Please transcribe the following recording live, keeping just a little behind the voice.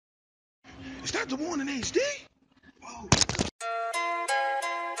Is that DawonInHD? Oh.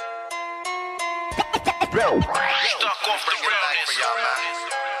 Stuck off the realness for y'all, man.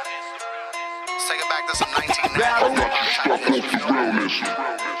 Let's take it back to some 1990s.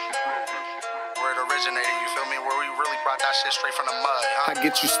 Where it originated, you feel me? Where we really brought that shit straight from the mud, huh? I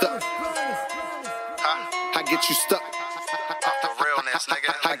get you stuck. Huh? I get you stuck. Off the realness,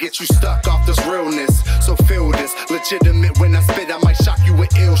 nigga. I get you stuck off this realness. So feel this. Legitimate when I spit, I might shock you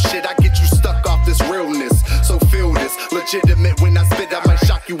with ill shit. I get you stuck off this realness. So feel this. Legitimate when I spit, I might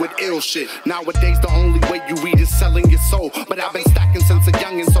shock you with ill shit. Nowadays the only way you eat is selling your soul. But I've been stacking since a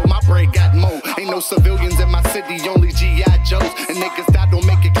youngin', so my bread got mo. Ain't no civilians in my city, only G.I. Joes. And niggas that don't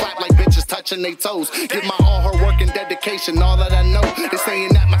make it clap like bitches touching they toes. Give my all her work and dedication, all that I know. They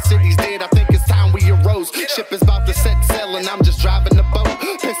saying that my city's dead, I think it's time we arose. Ship is about to set sail and I'm just driving the boat.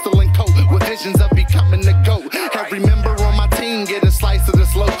 Pistol and coat with visions of becoming the GOAT. Every member on my team get a slice of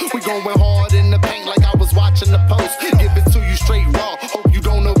this loaf. We going hard in the paint like I was watching the post. Give it to you straight raw, hope you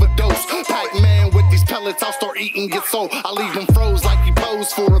don't overdose. Paccman with these pellets, I'll start eating your soul. I leave him froze like he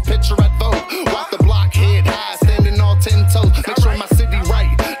posed for a picture at Vogue. Walk the block head high, standing all 10 toes. Make sure my city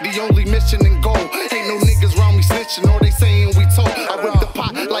right, the only mission and goal. Ain't no niggas round me snitching or they saying we told. I whip the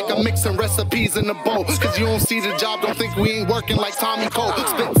pot like I'm mixing recipes in a bowl. Cause you don't see the job, don't think we ain't working like Tommy Cole.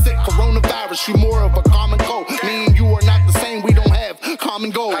 Spit sick, coronavirus, you more of a common cold. Me and you are not the same, we don't have common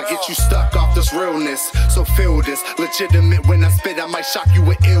goals. I get you stuck off this realness, so feel this. Legitimate when I spit, I might shock you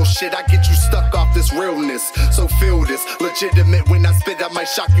with ill shit. I get you stuck off this realness, so feel this. Legitimate when I spit, I might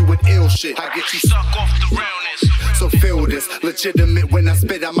shock you with ill shit. I get you stuck off the realness. So feel this. Legitimate when I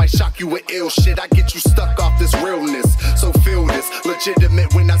spit, I might shock you with ill shit. I get you stuck off this realness, so feel this.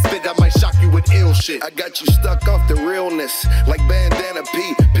 Legitimate when I spit, I might shock you with ill shit. I got you stuck off the realness, like Bandana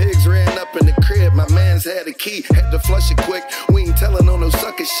P. Pigs ran up in the crib, my man's had a key. Had to flush it quick, we ain't telling on no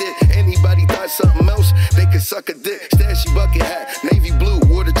sucker shit. Anybody thought something else, they could suck a dick. Stashy bucket hat, navy blue,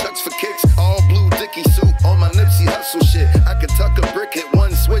 wore the chucks for kicks. All blue Dickie suit, on my Nipsey Hustle shit. I could tuck a brick, hit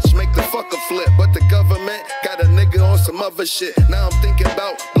one switch, make the fucker flip. But the government got a nigga on some other shit. Now I'm thinking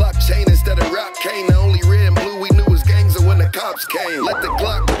about blockchain instead of rock cane. The only red and blue we knew was gangs or when the cops came. Let the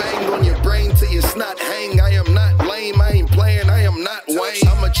Glock bang on your brain till your snot hang. I am not lame, I ain't playing, I am not Wayne.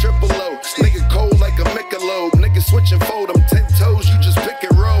 I'm a triple O, nigga cold like a Michelob. Nigga switching fold, I'm 10 toes, you just pick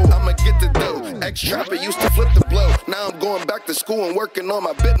and roll. I'ma get the dough, ex-trapper used to flip the blow. Now I'm going back to school and working on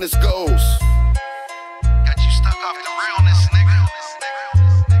my business goals. Got you stuck off the realness, nigga.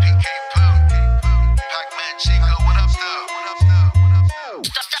 PK Poo, Paccman, Chico, what up, though?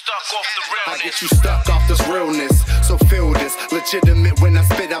 Stuck off the realness. I get you stuck off this realness, so feel this. Legitimate when I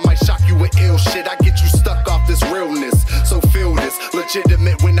spit, I might shock you with ill shit. I get you stuck off this realness, so feel this.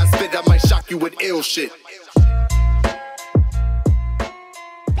 Legitimate when I spit, I might shock you with ill shit.